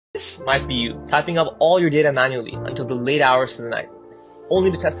This might be you, typing up all your data manually until the late hours of the night, only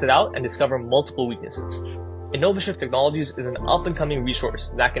to test it out and discover multiple weaknesses. InnovaShift Technologies is an up-and-coming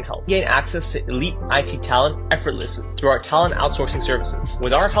resource that can help gain access to elite IT talent effortlessly through our talent outsourcing services.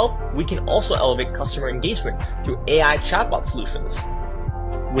 With our help, we can also elevate customer engagement through AI chatbot solutions.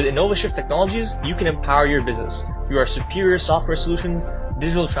 With InnovaShift Technologies, you can empower your business through our superior software solutions,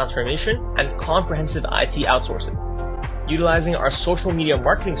 digital transformation, and comprehensive IT outsourcing. Utilizing our social media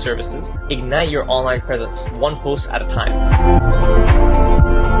marketing services, ignite your online presence one post at a time.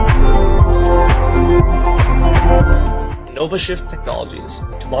 InnovaShift Technologies.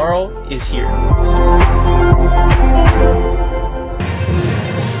 Tomorrow is here.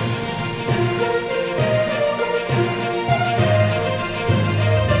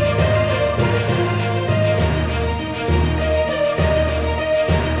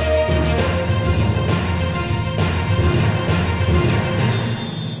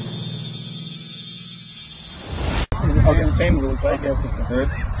 Same rules, right? Yes.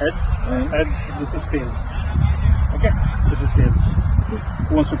 Heads, this is tails. Okay, this is tails.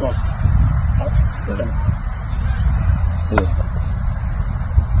 Who wants to call?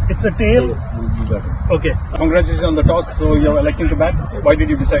 It's a tail. Okay. Congratulations on the toss. So you're electing to bat. Why did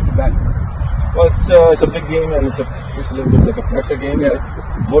you decide to bat? Well, it's a big game and it's a little bit like a pressure game. Yeah.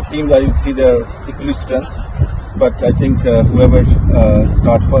 Both teams, I would see their equally strength, but I think whoever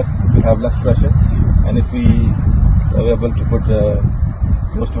starts first will have less pressure, and if we are able to put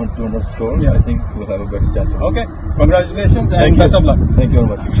close to 200 score, yeah, I think we'll have a better chance. Okay, congratulations and best of luck. Thank you very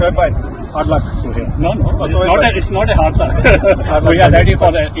much. Shoaib bhai, hard luck. No, it's not a hard luck. We are ready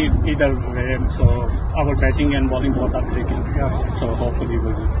for either way. So our batting and bowling both are clicking. Yeah. So hopefully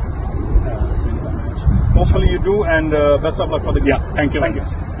we will win the match. Hopefully you do, and best of luck for the game. Yeah, thank you. Thank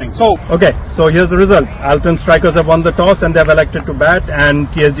you. So, okay, so here's the result. ALTON strikers have won the toss and they have elected to bat, and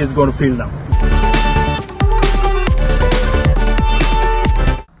TSG is going to field now.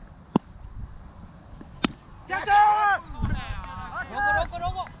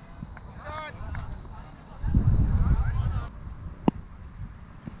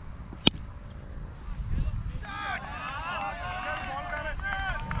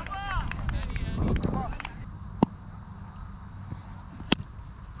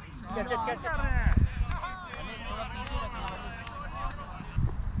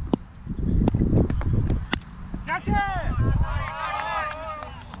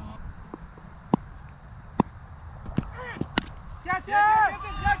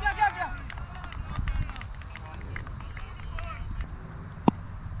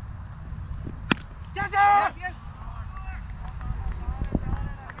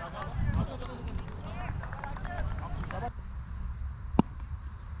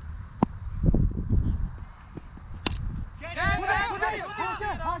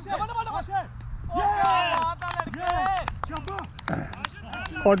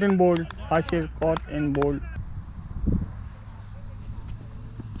 Caught in bold. Hashir caught in bold.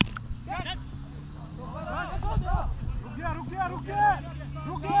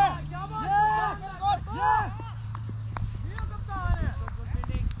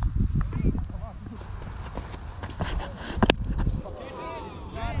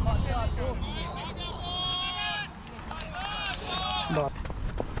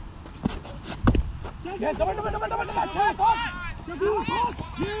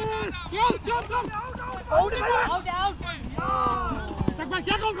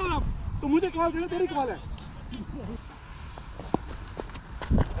 तो मुझे call देना, तेरी call है।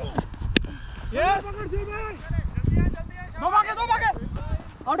 दो भागे।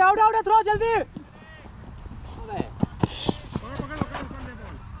 Out throw जल्दी।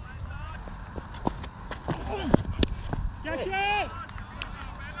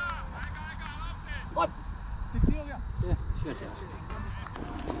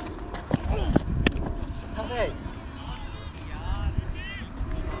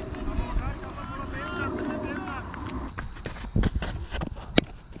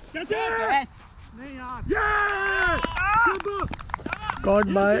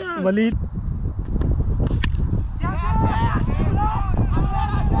 Caught by Waleed.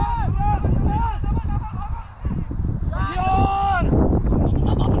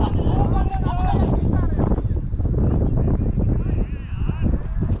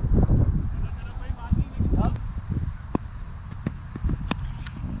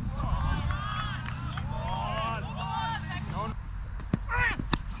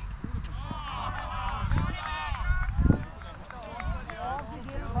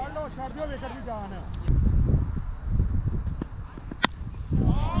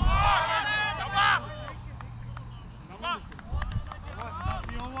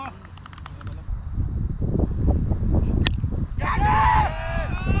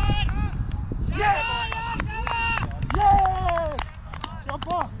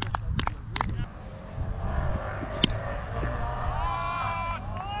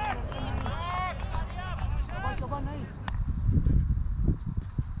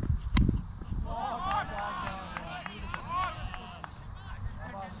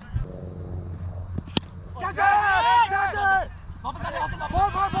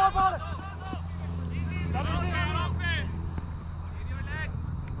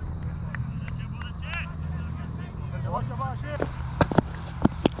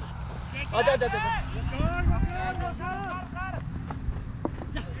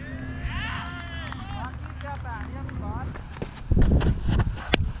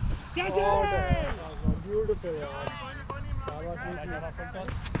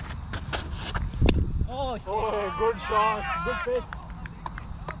 Oh, good shot, good pick.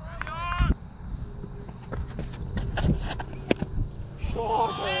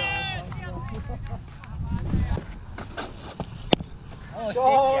 Shot है यार.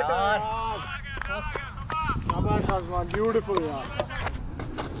 Shot यार. शाबाश आसमान, beautiful यार.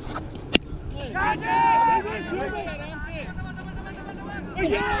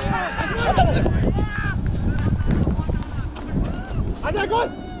 आजा गोल.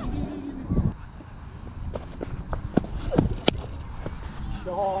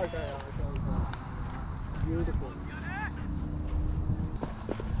 Shot है यार. Beautiful.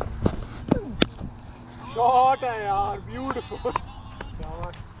 Shot है यार, beautiful.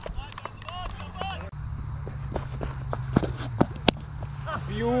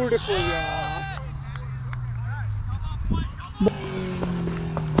 Beautiful यार.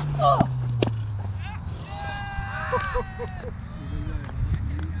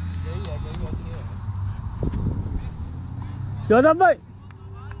 यादव भाई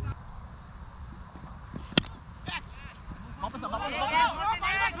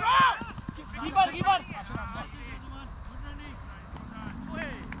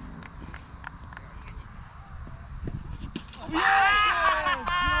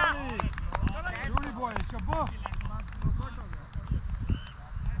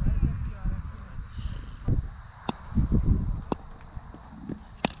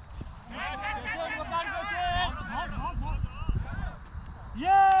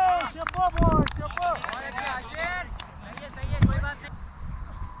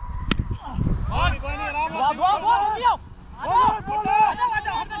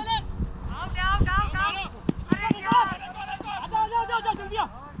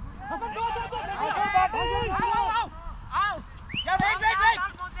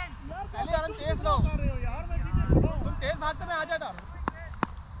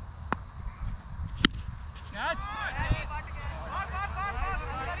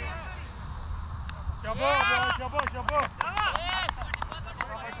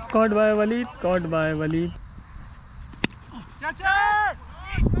caught by Walid, caught by Walid.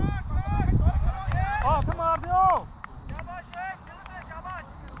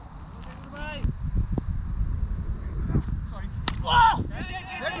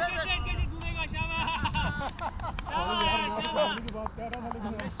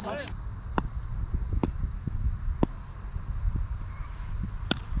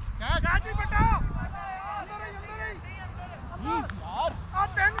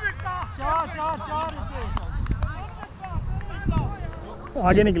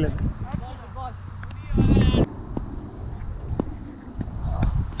 आगे निकले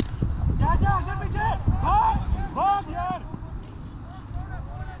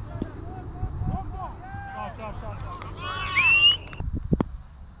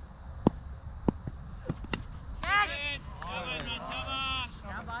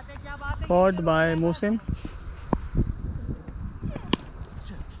caught by Mohsin.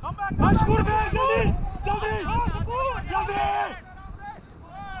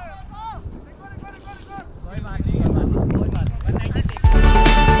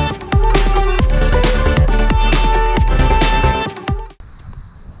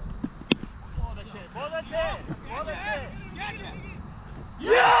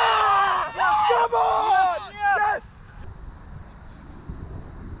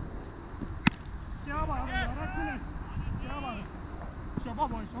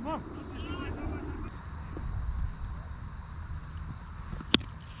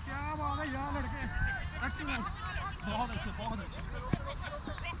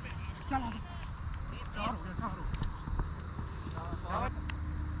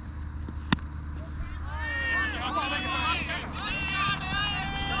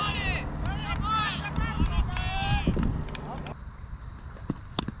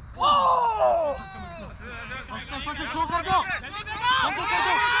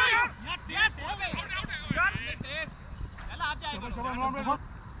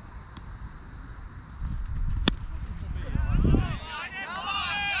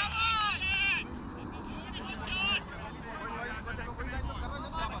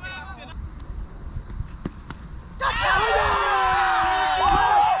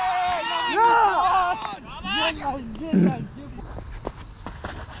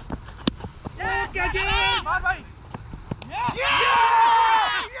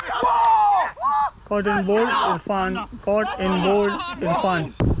 Caught in bold, Irfan. Caught in bold,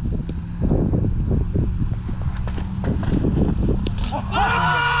 Irfan.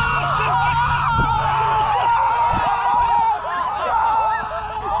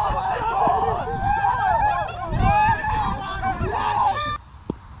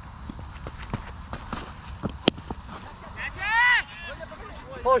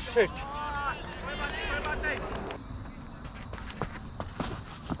 Oh shit.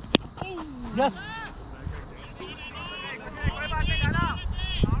 Yes.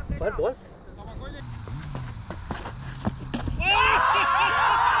 What?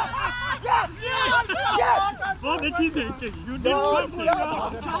 बहुत अच्छी थी you did perfect.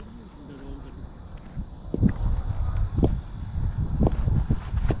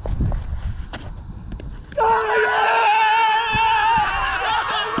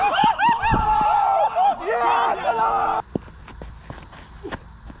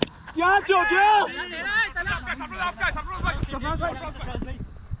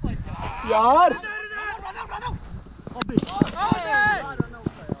 यार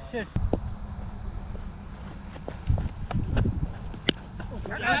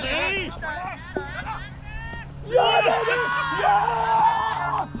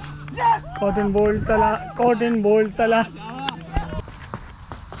Caught in bold, Tala. Caught in bold, Tala.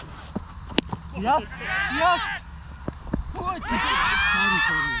 Yes, yes.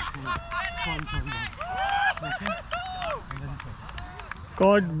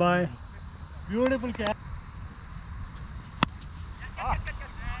 Caught by. Beautiful catch.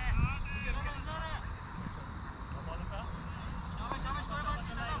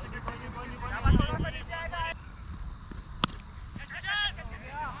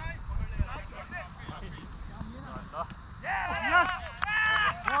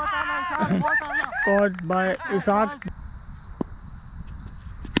 Caught by Isaac.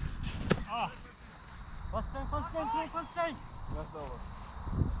 First time.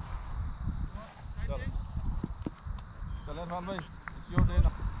 चलो इरफान भाई, it's your day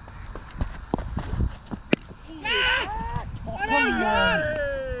now.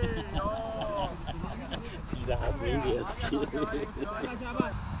 सीधा हाथ नहीं गया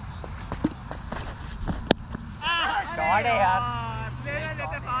शॉट है यार।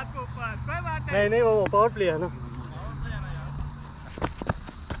 नहीं वो पावर प्ले है ना।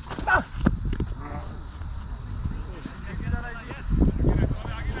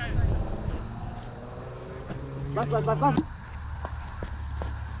 बस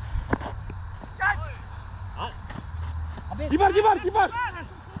कीपर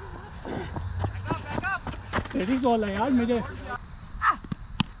तेरी गोल है यार मुझे।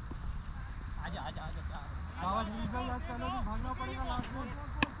 भागना पड़ेगा लास्ट में।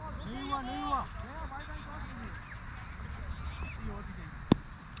 नहीं हुआ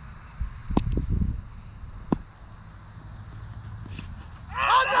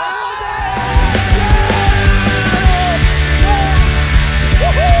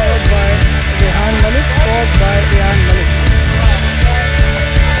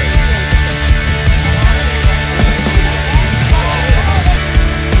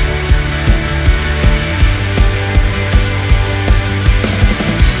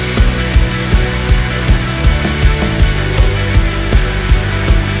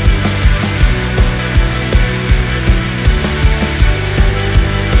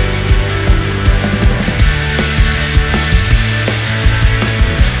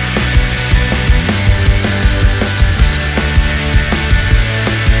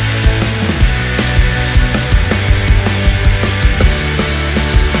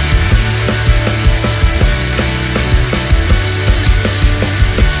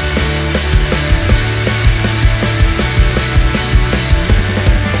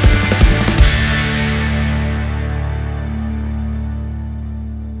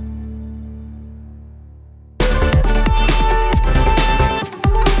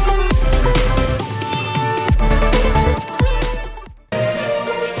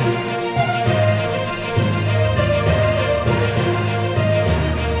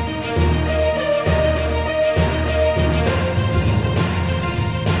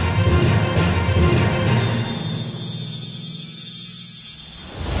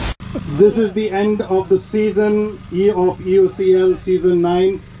This is the end of the season of EOCL season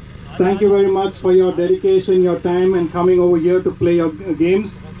 9. Thank you very much for your dedication, your time, and coming over here to play your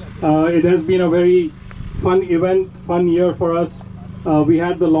games. It has been a very fun event, fun year for us. We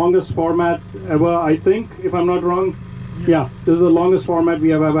had the longest format ever, I think, if I'm not wrong. Yeah, this is the longest format we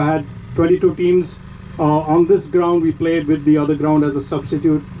have ever had. 22 teams. On this ground we played with the other ground as a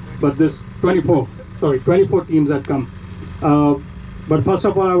substitute. but this 24 teams that come. But first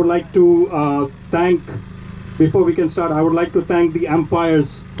of all, I would like to thank, before we can start, I would like to thank the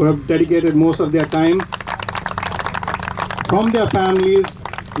umpires who have dedicated most of their time from their families,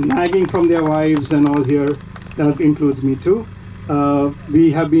 nagging from their wives and all here. That includes me too.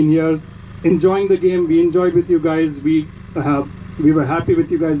 We have been here enjoying the game. We enjoyed with you guys. We were happy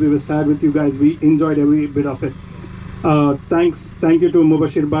with you guys. We were sad with you guys. We enjoyed every bit of it. Thank you to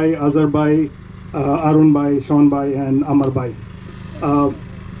Mubashir Bhai, Azhar Bhai, Arun Bhai, Sean Bhai, and Amar Bhai. And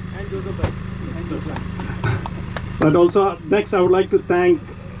Joseph Bhai. But also, next, I would like to thank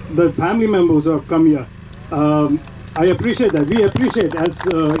the family members who have come here. I appreciate that. We appreciate, as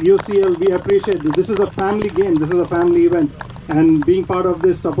EOCL, we appreciate this. This is a family game. This is a family event. And being part of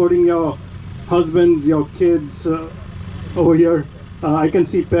this, supporting your husbands, your kids over here. I can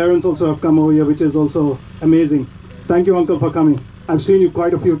see parents also have come over here, which is also amazing. Thank you, Uncle, for coming. I've seen you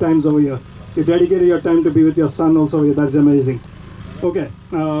quite a few times over here. You dedicated your time to be with your son also here. That's amazing. Okay,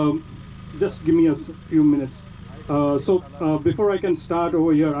 just give me a few minutes. Before I can start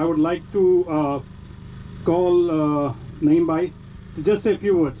over here, I would like to call Naeem Bhai to just say a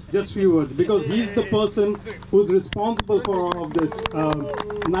few words, because he's the person who's responsible for all of this.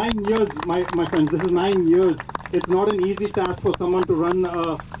 9 years, my friends, this is 9 years. It's not an easy task for someone to run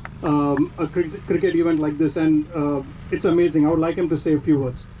a cricket event like this, and it's amazing. I would like him to say a few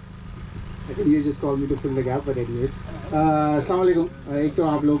words. I think you just called me to fill the gap, but anyways. Assalamualaikum. एक तो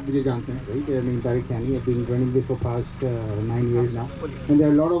आप लोग मुझे जानते हैं, right? Naeem Tariq Khani. I've been running this for past 9 years now, and there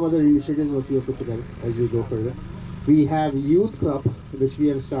are a lot of other initiatives which we have put together as we go further. We have Youth Club, which we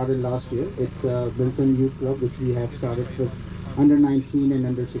have started last year. It's Milton Youth Club, which we have started with under 19 and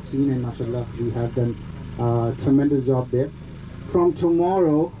under 16, and mashallah, we have done a tremendous job there. From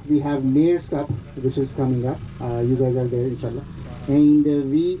tomorrow, we have Mayor's Cup, which is coming up. You guys are there, inshallah. And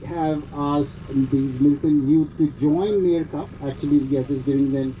we have asked these Milton youth to join Mayor Cup. Actually, we are just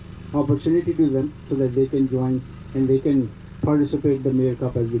giving them opportunity to them so that they can join and they can participate the Mayor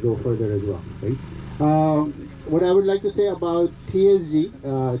Cup as we go further as well, right? What I would like to say about TSG,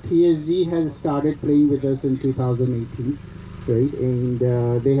 TSG has started playing with us in 2018, right? And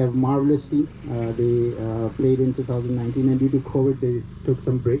they have marvelous team. They played in 2019, and due to COVID, they took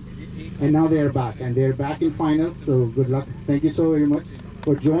some break. And now they are back, and they are back in finals. So good luck. Thank you so very much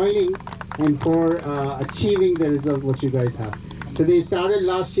for joining and for achieving the result what you guys have. So they started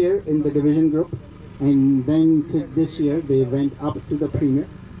last year in the division group, and then this year they went up to the Premier,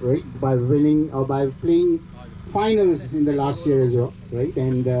 right? By winning or by playing finals in the last year as well, right?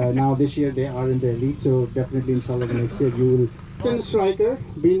 And now this year they are in the elite. So definitely, inshallah, the next year you will. Milton striker,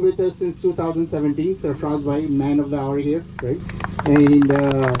 been with us since 2017. Sarfraz Bhai, man of the hour here, right? And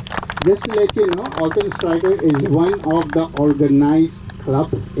just to let you know, ALTON Striker is one of the organized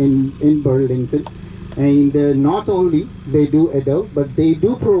club in Burlington, and not only they do adult, but they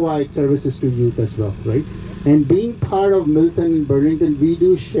do provide services to youth as well, right? And being part of Milton and Burlington, we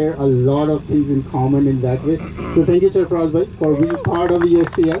do share a lot of things in common in that way. So thank you, Sarfraz Bhai, for being part of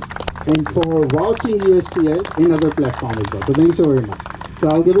USCL and for watching USCL in other platforms as well. So thank you so very much. So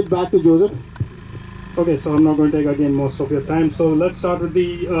I'll give it back to Joseph. Okay, so I'm not going to take again most of your time. So let's start with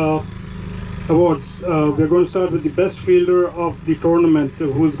the awards. We're going to start with the best fielder of the tournament,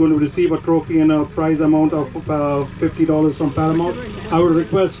 who's going to receive a trophy and a prize amount of $50 from Paramount. I would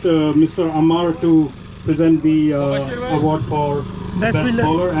request Mr. Amar to present the award for best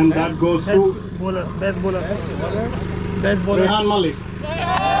bowler, and that goes to best bowler. Rehan Malik.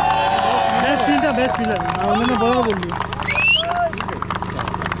 Best fielder. उन्होंने बड़ा बोल दिया.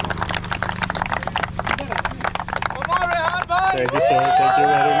 Thank you, sir. Thank you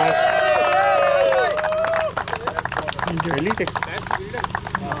very much. Really? Best fielder.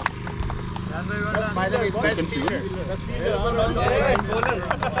 By the way, best fielder. Best fielder.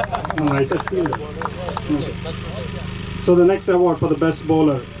 No, I said fielder. Okay. So the next award for the best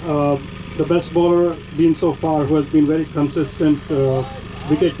bowler. The best bowler been so far, who has been very consistent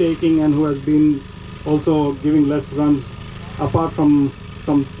wicket taking, and who has been also giving less runs apart from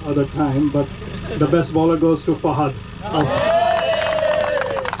some other time. But the best bowler goes to Fahad.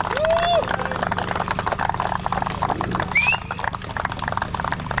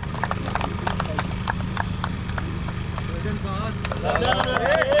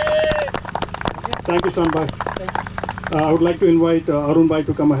 Thank you, Sean Bhai. I would like to invite Arun Bhai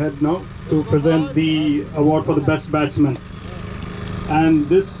to come ahead now to present the award for the best batsman. And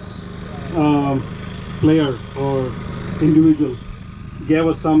this player or individual gave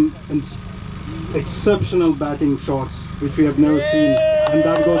us some exceptional batting shots which we have never seen, and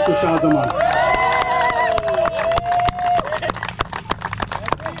that goes to Shah Zaman.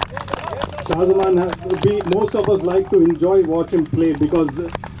 Shahzaman, most of us like to enjoy watch him play because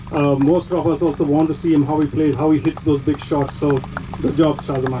most of us also want to see him how he plays, how he hits those big shots. So good job,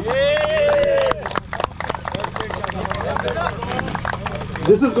 Shahzaman.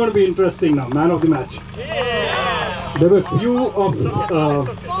 This is going to be interesting now. Man of the match. There were few of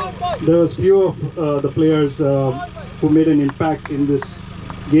the players who made an impact in this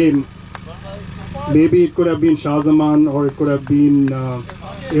game. Maybe it could have been Shahzaman or it could have been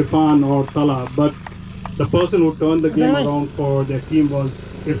Irfan or Tala, but the person who turned the game around for their team was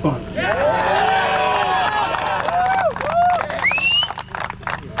Irfan.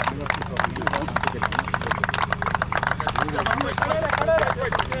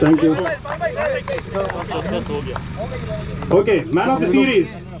 Thank you. Okay, man of the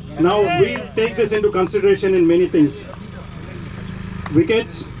series. Now we take this into consideration in many things.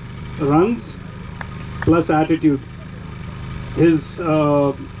 Wickets, runs, plus attitude. His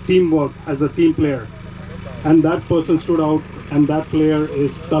teamwork as a team player. And that person stood out, and that player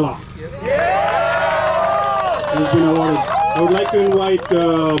is Tala. He's been awarded. I would like to invite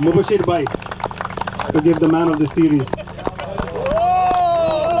Mubashir Bhai to give the man of the series.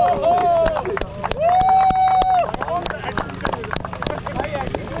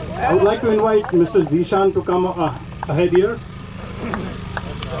 I would like to invite Mr. Zishan to come ahead here.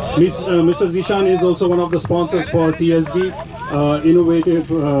 Mr. Zishan is also one of the sponsors for TSG, Innovative,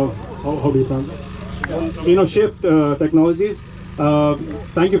 how do you pronounce it? InnoShift Technologies.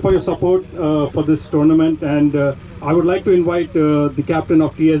 Thank you for your support for this tournament, and I would like to invite the captain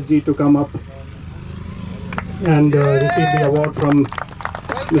of TSG to come up and receive the award from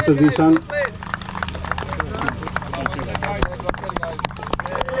Mr. Zishan.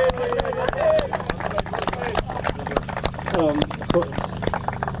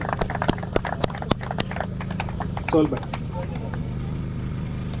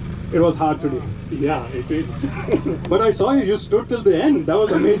 It was hard today. Yeah, it is. But I saw you stood till the end. That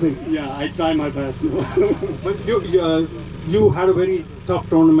was amazing. Yeah, I try my best. But you had a very tough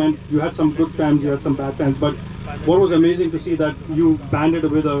tournament. You had some good times, you had some bad times. But what was amazing to see that you banded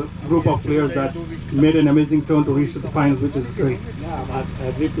with a group of players that made an amazing turn to reach to the finals, which is great. Yeah, but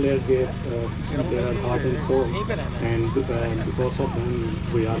every player gave their heart and soul, and because of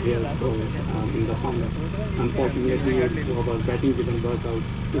them we are here in the final. Unfortunately, our batting didn't work out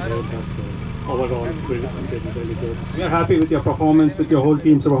today, but overall we did really good. We are happy with your performance, with your whole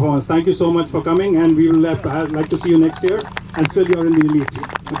team's performance. Thank you so much for coming, and we will like to see you next year, and still you are in the elite.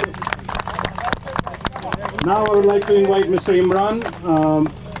 Okay. Now I would like to invite Mr. Imran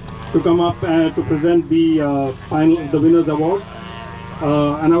to come up to present the winners award,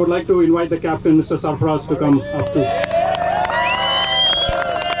 and I would like to invite the captain, Mr. Sarfaraz, to come up too.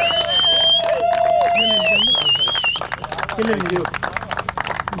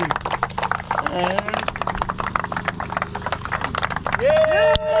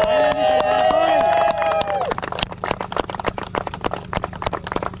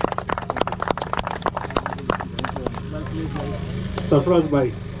 Sarfaraz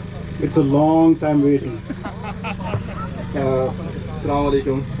bhai, it's a long time waiting. Assalamu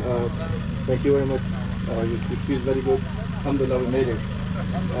alaikum. Thank you very much. It feels very good. Alhamdulillah, we made it.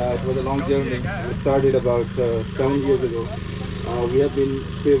 It was a long journey. We started about 7 years ago. We have been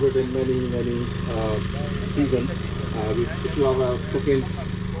favored in many seasons. This is our second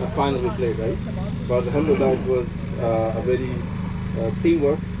final we played, right? But alhamdulillah, it was a very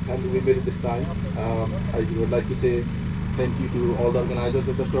teamwork, and we made it this time. I would like to say thank you to all the organizers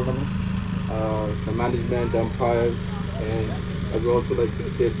of this tournament, the management, the umpires, and I would also like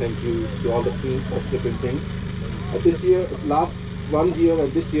to say thank you to all the teams participating. This year, last 1 year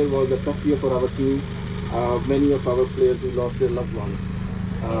and this year was a tough year for our team. Many of our players who lost their loved ones.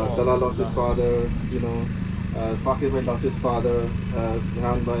 Tala lost his father, Fakir Bhai lost his father,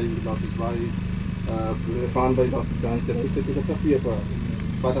 Rehan Bhai lost his wife, Irfan Bhai lost his grandson. It's a tough year for us.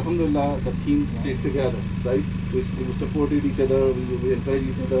 But alhamdulillah, the team stayed together, right? We supported each other, we encouraged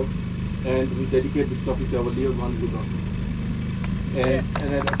each other, and we dedicate this trophy to our dear one who lost it.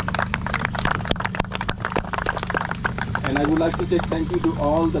 And I would like to say thank you to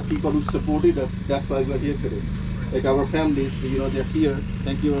all the people who supported us. That's why we're here today. Like our families, they're here.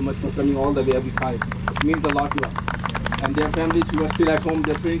 Thank you very much for coming all the way every time. It means a lot to us. And their families who are still at home,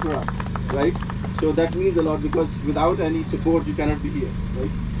 they're praying for us, right? So that means a lot, because without any support, you cannot be here,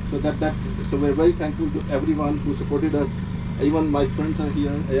 right? So we're very thankful to everyone who supported us. Even my friends are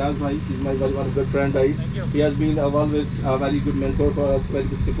here. Ayaz Bhai, he's my very one good friend. He has been always a very good mentor for us, very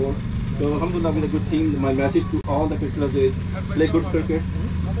good support. So alhamdulillah, we're a good team. My message to all the cricketers is play good cricket,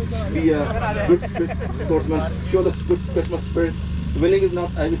 be a good sportsman, show the good sportsman spirit winning is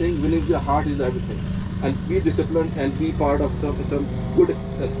not everything. Winning is the heart is everything. And be disciplined and be part of some good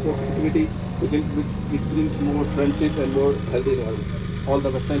sports activity, which brings more friendship and more healthy environment. All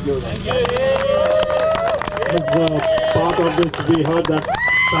the best. Thank you. As part of this, we heard that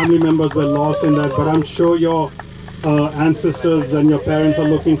family members were lost in that, but I'm sure your ancestors and your parents are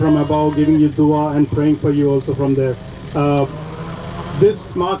looking from above, giving you dua and praying for you also from there.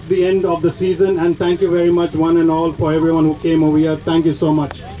 This marks the end of the season, and thank you very much, one and all, for everyone who came over here. Thank you so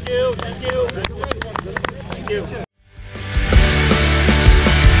much. Thank you. Thank you. Thank you.